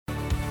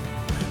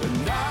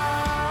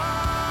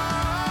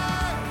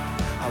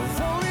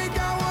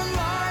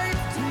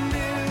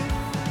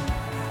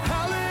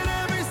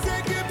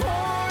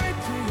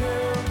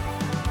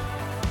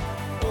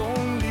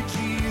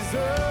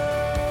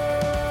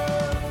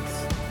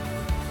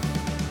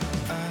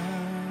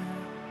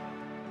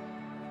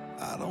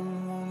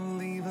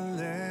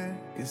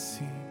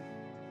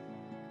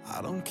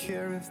I don't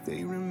care if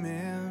they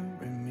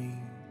remember me,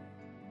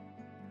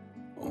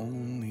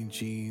 only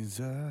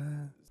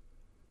Jesus.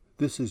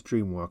 This is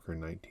Dreamwalker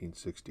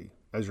 1960.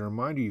 As a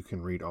reminder, you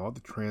can read all the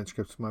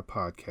transcripts of my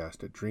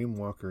podcast at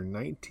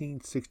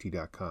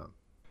dreamwalker1960.com.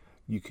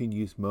 You can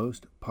use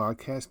most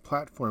podcast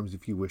platforms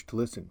if you wish to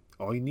listen.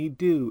 All you need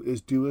to do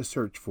is do a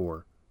search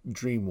for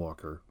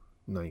Dreamwalker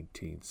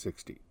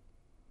 1960.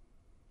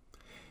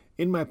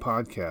 In my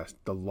podcast,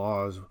 The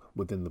Laws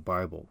Within the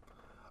Bible,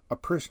 a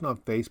person on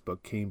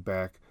Facebook came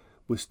back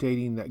with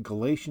stating that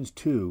Galatians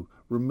 2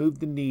 removed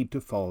the need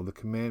to follow the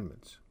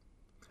commandments.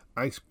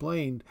 I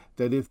explained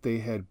that if they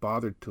had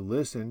bothered to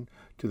listen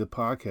to the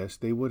podcast,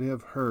 they would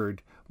have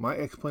heard my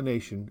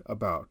explanation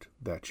about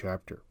that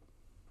chapter.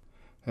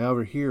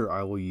 However, here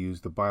I will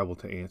use the Bible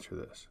to answer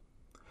this.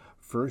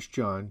 1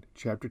 John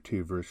chapter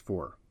 2, verse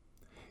 4.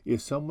 If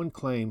someone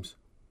claims,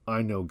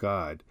 I know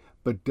God,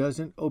 but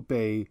doesn't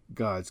obey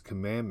God's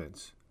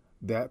commandments,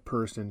 that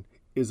person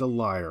is a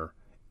liar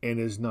and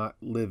is not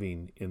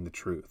living in the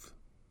truth.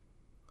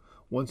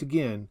 Once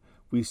again,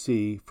 we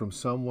see from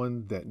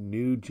someone that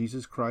knew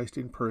Jesus Christ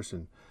in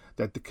person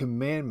that the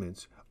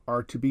commandments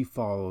are to be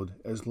followed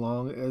as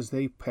long as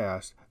they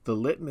pass the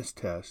litmus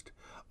test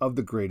of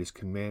the greatest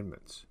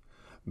commandments.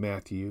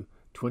 Matthew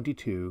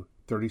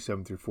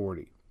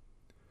 22:37-40.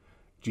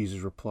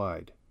 Jesus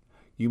replied,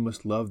 You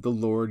must love the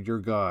Lord your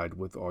God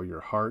with all your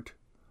heart,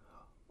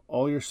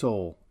 all your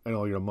soul, and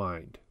all your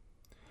mind.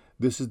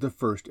 This is the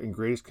first and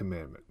greatest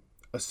commandment.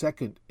 A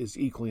second is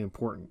equally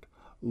important.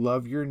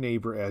 Love your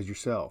neighbor as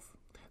yourself.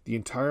 The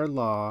entire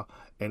law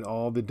and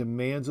all the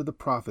demands of the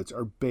prophets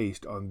are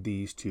based on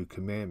these two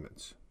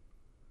commandments.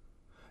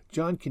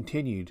 John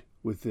continued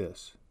with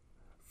this.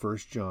 1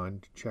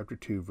 John chapter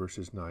 2,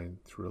 verses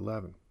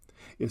 9-11.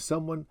 If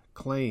someone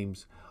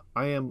claims,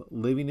 I am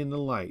living in the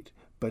light,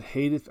 but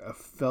hateth a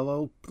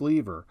fellow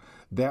believer,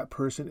 that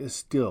person is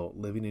still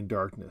living in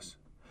darkness.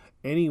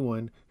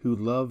 Anyone who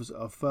loves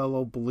a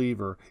fellow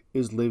believer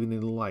is living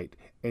in the light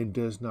and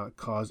does not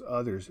cause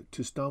others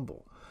to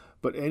stumble.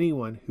 But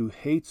anyone who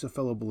hates a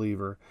fellow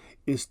believer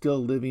is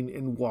still living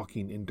and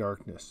walking in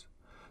darkness.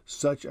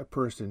 Such a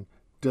person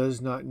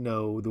does not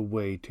know the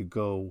way to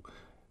go,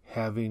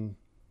 having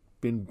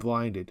been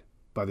blinded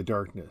by the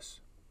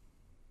darkness.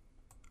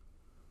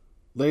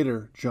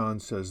 Later, John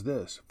says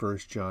this, 1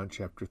 John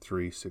chapter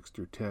 3,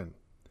 6-10.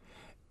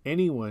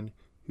 Anyone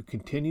who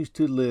continues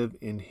to live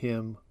in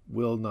him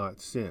will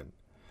not sin,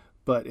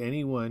 but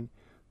anyone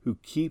who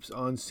keeps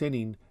on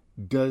sinning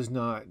does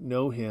not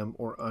know him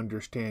or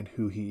understand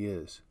who he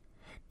is.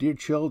 Dear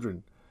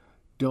children,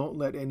 don't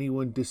let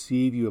anyone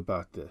deceive you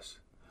about this.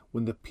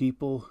 When the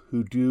people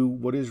who do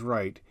what is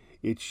right,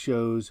 it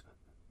shows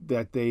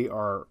that they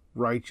are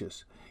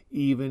righteous,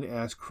 even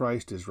as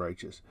Christ is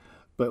righteous.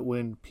 But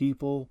when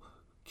people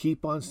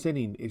keep on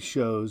sinning, it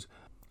shows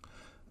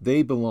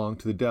they belong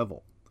to the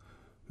devil,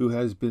 who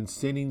has been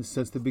sinning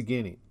since the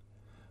beginning.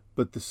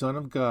 But the Son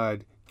of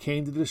God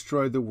came to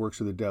destroy the works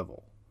of the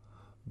devil.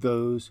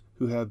 Those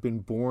who have been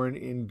born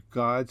in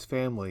God's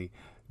family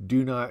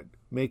do not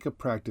make a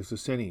practice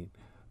of sinning,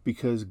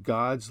 because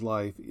God's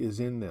life is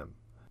in them.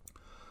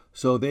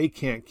 So they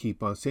can't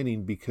keep on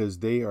sinning because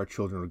they are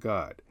children of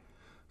God.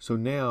 So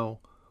now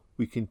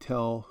we can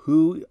tell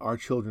who are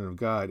children of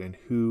God and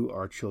who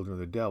are children of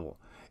the devil.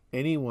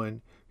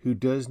 Anyone who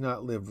does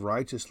not live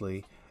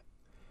righteously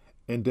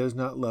and does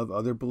not love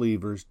other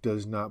believers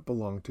does not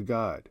belong to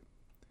God.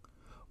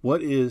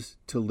 What is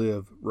to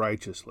live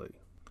righteously?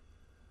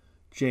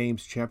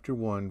 James chapter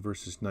 1,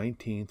 verses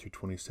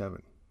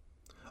 19-27.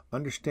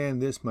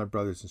 Understand this, my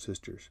brothers and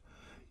sisters.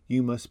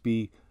 You must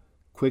be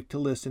quick to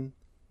listen,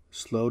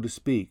 slow to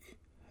speak,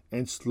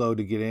 and slow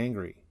to get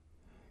angry.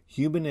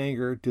 Human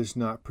anger does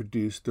not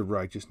produce the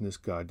righteousness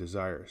God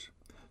desires.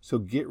 So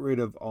get rid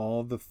of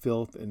all the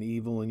filth and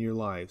evil in your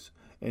lives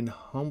and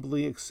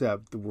humbly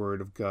accept the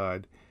word of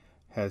God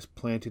has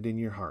planted in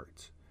your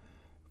hearts,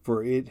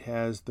 for it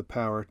has the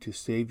power to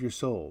save your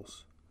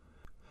souls.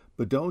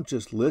 But don't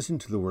just listen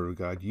to the word of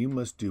God, you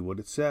must do what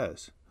it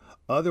says.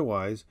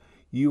 Otherwise,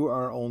 you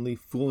are only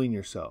fooling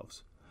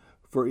yourselves.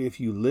 For if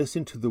you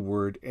listen to the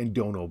word and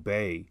don't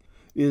obey,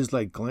 it is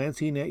like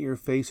glancing at your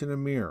face in a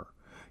mirror.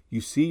 You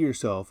see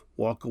yourself,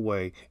 walk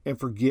away, and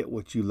forget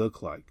what you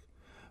look like.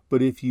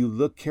 But if you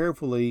look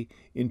carefully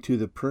into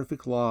the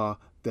perfect law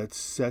that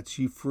sets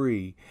you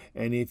free,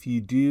 and if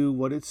you do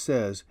what it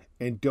says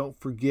and don't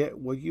forget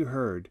what you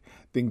heard,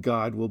 then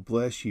God will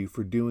bless you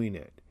for doing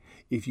it.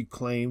 If you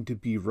claim to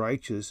be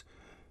righteous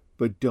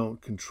but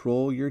don't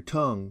control your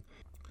tongue,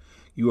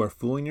 you are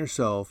fooling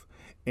yourself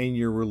and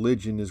your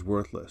religion is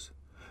worthless.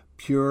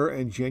 Pure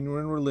and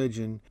genuine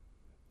religion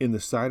in the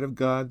sight of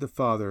God the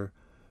Father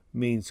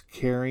means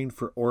caring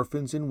for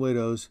orphans and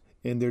widows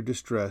in their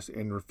distress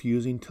and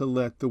refusing to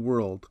let the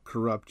world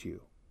corrupt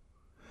you.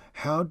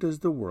 How does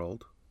the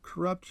world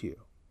corrupt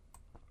you?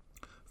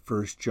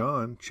 1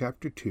 John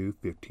chapter 2,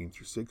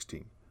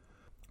 15-16.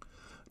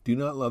 Do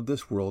not love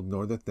this world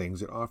nor the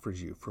things it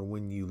offers you, for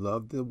when you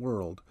love the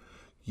world,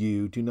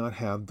 you do not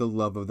have the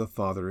love of the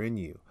Father in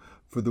you.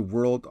 For the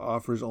world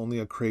offers only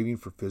a craving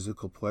for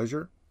physical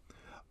pleasure,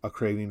 a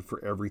craving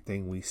for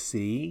everything we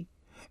see,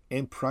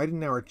 and pride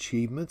in our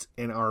achievements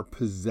and our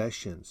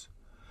possessions.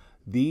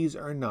 These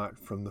are not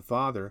from the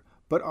Father,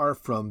 but are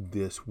from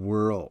this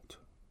world.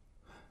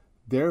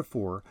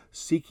 Therefore,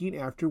 seeking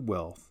after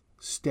wealth,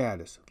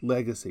 status,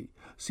 legacy,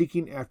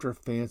 seeking after a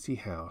fancy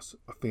house,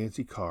 a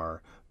fancy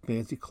car,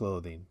 fancy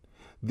clothing,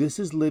 this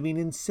is living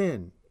in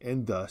sin,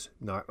 and thus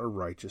not a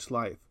righteous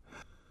life.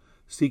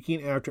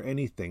 Seeking after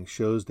anything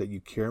shows that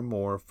you care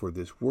more for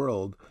this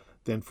world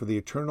than for the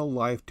eternal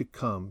life to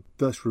come,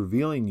 thus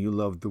revealing you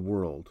love the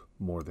world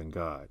more than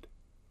God.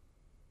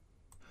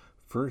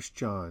 1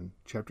 John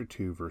chapter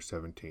 2, verse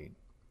 17.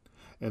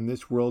 And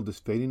this world is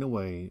fading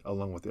away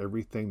along with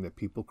everything that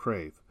people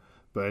crave,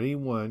 but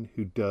anyone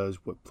who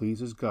does what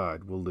pleases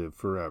God will live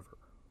forever.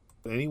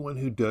 Anyone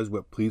who does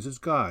what pleases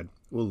God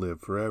will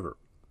live forever.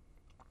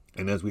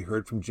 And as we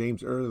heard from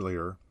James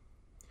earlier,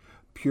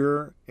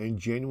 pure and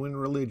genuine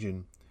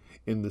religion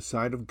in the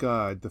sight of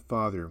God the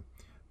Father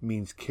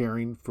means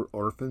caring for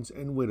orphans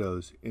and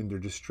widows in their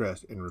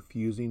distress and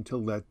refusing to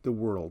let the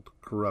world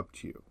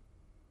corrupt you.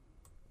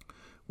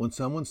 When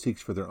someone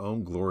seeks for their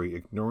own glory,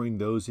 ignoring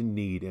those in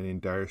need and in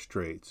dire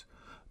straits,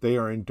 they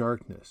are in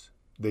darkness,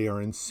 they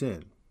are in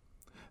sin,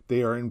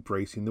 they are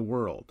embracing the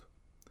world.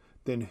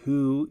 Then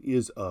who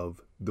is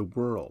of the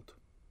world?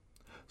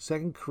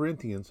 2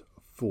 Corinthians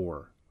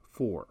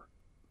 4:4.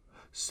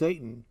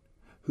 Satan,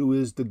 who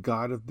is the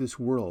god of this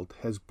world,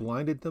 has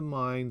blinded the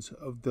minds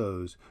of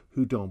those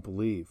who don't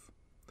believe.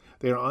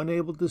 They are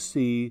unable to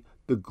see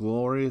the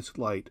glorious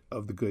light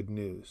of the good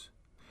news.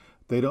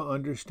 They don't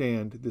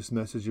understand this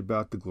message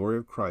about the glory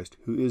of Christ,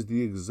 who is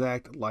the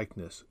exact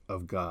likeness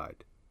of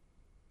God.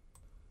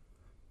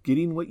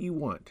 Getting what you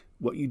want,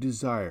 what you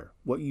desire,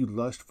 what you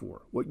lust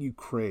for, what you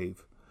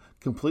crave,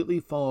 completely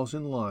falls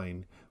in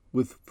line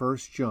with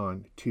 1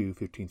 John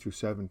 2:15 through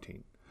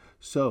 17.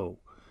 So,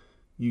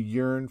 you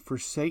yearn for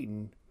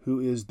Satan,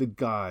 who is the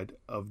god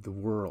of the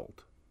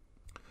world.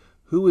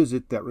 Who is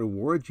it that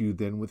rewards you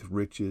then with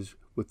riches,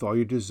 with all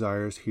your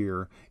desires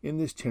here in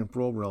this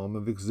temporal realm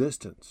of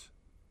existence?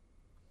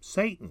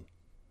 Satan.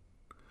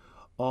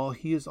 All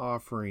he is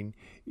offering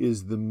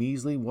is the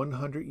measly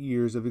 100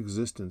 years of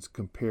existence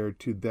compared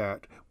to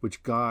that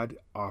which God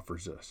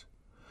offers us.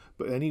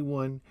 But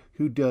anyone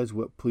who does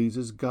what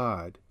pleases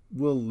God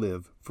will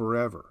live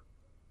forever.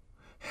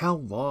 How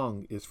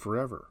long is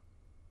forever?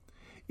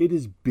 It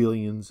is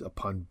billions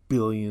upon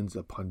billions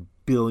upon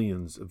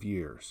billions of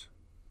years.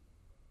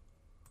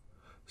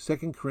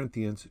 2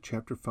 Corinthians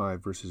chapter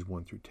 5, verses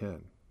 1 through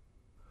 10.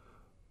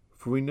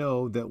 For we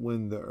know that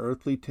when the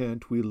earthly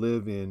tent we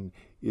live in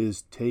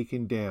is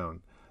taken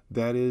down,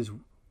 that is,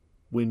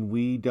 when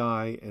we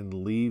die and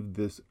leave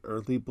this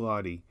earthly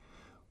body,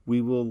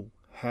 we will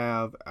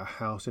have a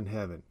house in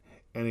heaven,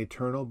 an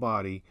eternal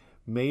body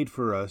made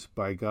for us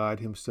by God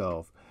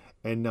himself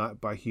and not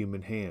by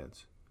human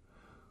hands.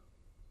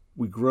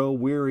 We grow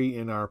weary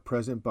in our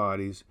present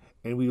bodies,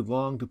 and we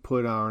long to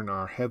put on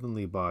our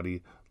heavenly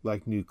body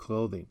like new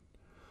clothing.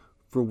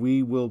 For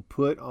we will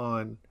put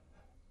on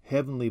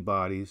heavenly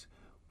bodies,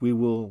 we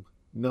will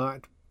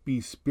not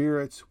be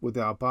spirits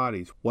without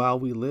bodies. While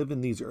we live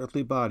in these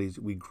earthly bodies,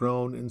 we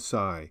groan and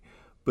sigh.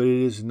 But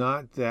it is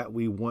not that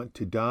we want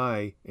to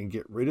die and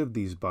get rid of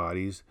these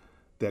bodies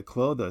that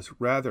clothe us.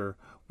 Rather,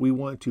 we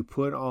want to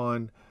put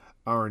on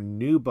our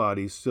new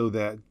bodies so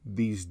that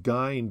these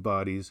dying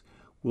bodies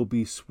will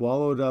be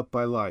swallowed up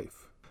by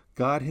life.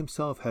 God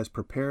himself has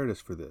prepared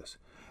us for this,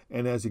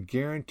 and as a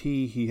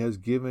guarantee he has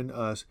given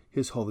us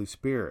his Holy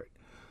Spirit.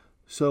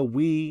 So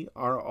we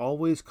are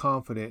always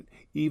confident,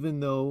 even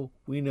though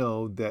we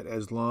know that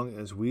as long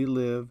as we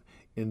live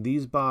in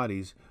these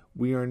bodies,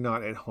 we are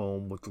not at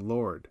home with the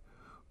Lord.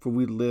 For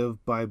we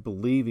live by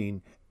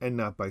believing and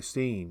not by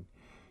seeing.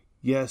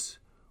 Yes,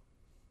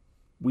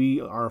 we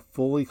are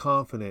fully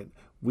confident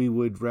we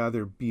would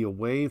rather be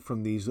away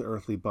from these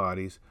earthly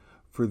bodies,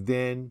 for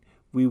then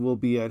we will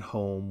be at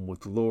home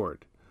with the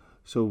Lord.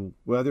 So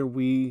whether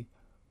we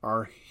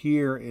are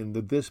here in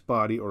this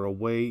body or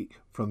away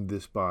from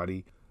this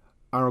body,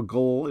 our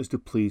goal is to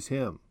please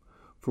him,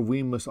 for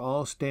we must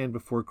all stand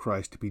before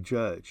Christ to be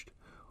judged.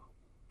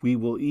 We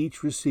will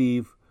each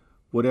receive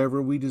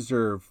whatever we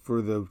deserve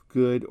for the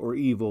good or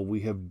evil we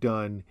have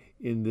done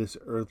in this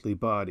earthly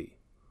body.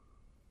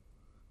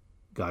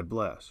 God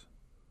bless.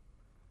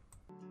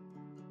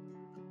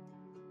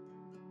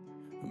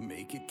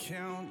 Make it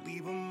count,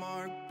 leave a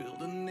mark,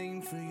 build a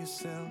name for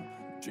yourself.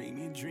 Dream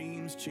your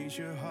dreams, chase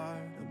your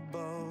heart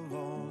above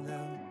all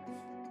else.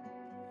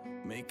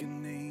 Make a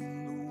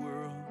name the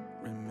world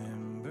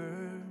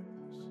remembers.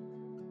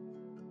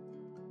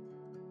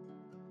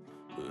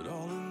 But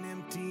all an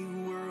empty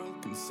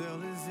world can sell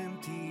is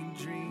empty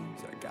dreams.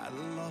 I got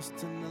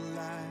lost in the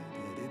light,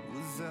 yet it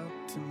was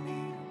up to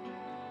me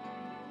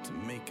to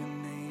make a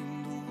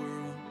name the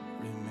world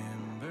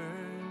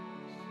remembers.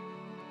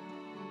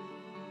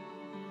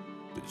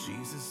 But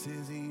Jesus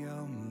is the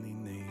only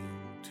name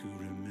to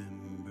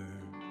remember.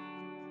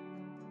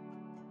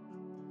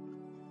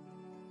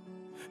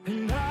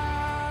 And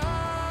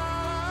I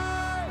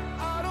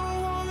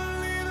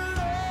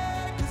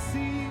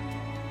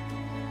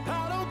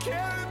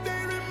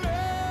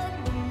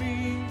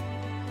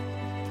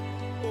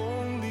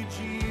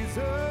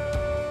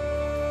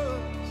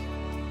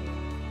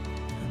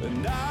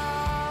And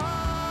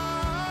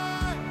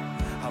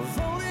I've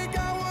only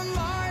got one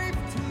life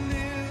to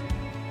live.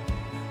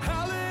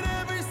 I'll let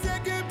every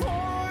second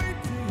point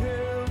to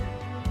Him.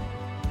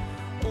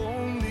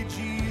 Only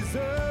Jesus.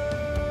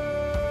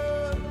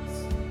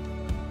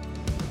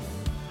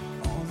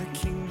 All the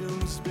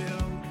kingdoms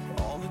built,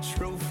 all the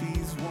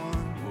trophies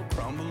won, will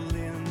crumble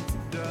into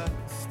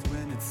dust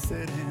when it's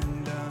said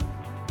and done.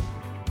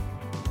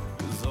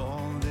 'Cause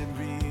all that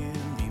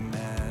really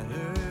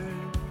mattered,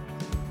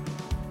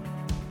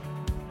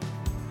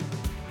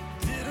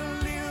 did I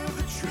live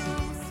the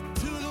truth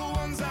to the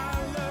ones I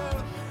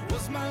love?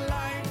 Was my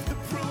life the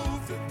proof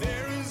that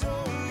there is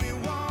only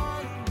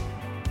one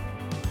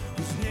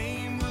whose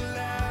name will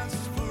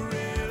last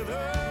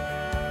forever?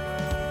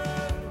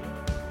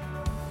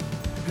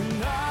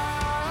 And I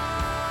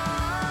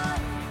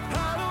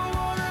don't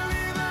wanna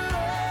leave a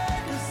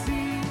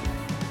legacy.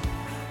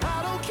 I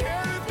don't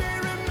care if they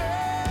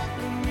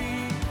remember me.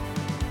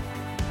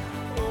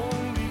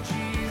 Only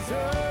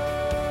Jesus.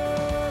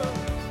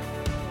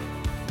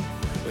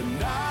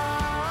 And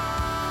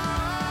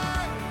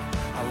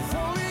I've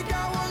only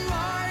got one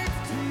life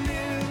to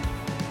live.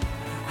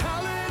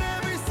 I'll let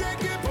every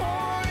second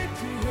point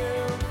to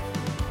Him.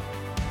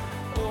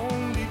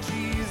 Only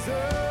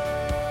Jesus.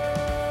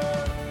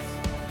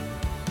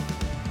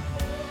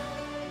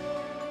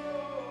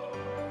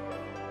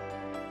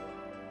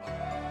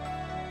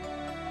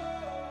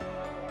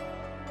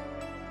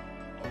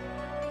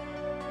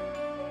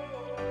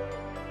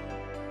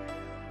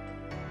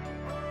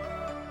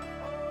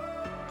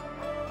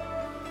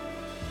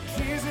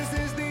 Jesus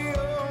is the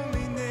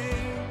only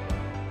name.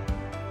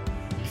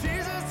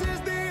 Jesus is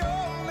the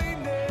only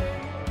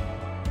name.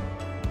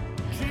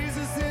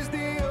 Jesus is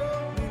the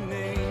only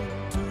name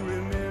to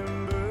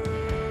remember.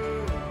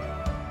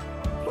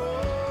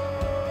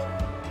 Oh,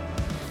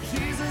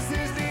 Jesus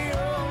is the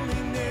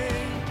only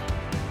name.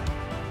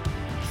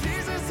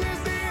 Jesus is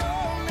the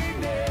only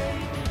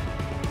name.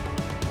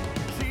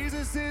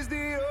 Jesus is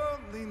the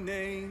only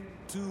name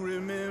to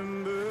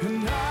remember.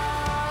 And I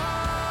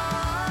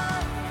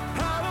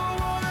don't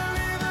wanna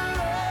leave a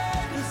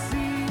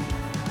legacy.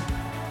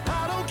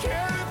 I don't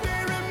care if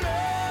they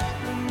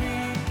remember me.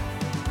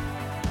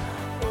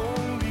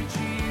 Only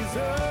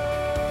Jesus.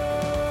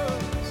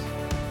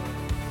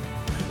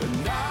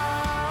 And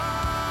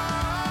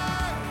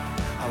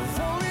I've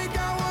only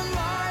got one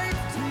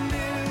life to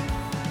live.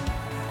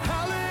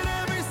 I'll let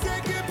every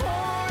second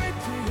point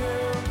to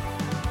Him.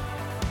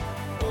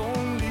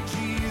 Only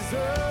Jesus.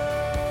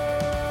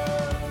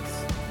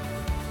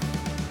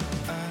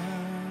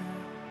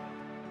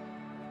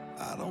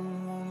 I don't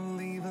wanna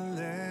leave a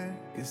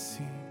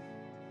legacy.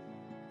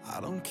 I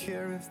don't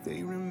care if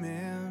they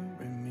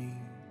remember me.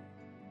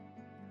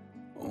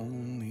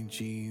 Only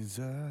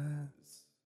Jesus.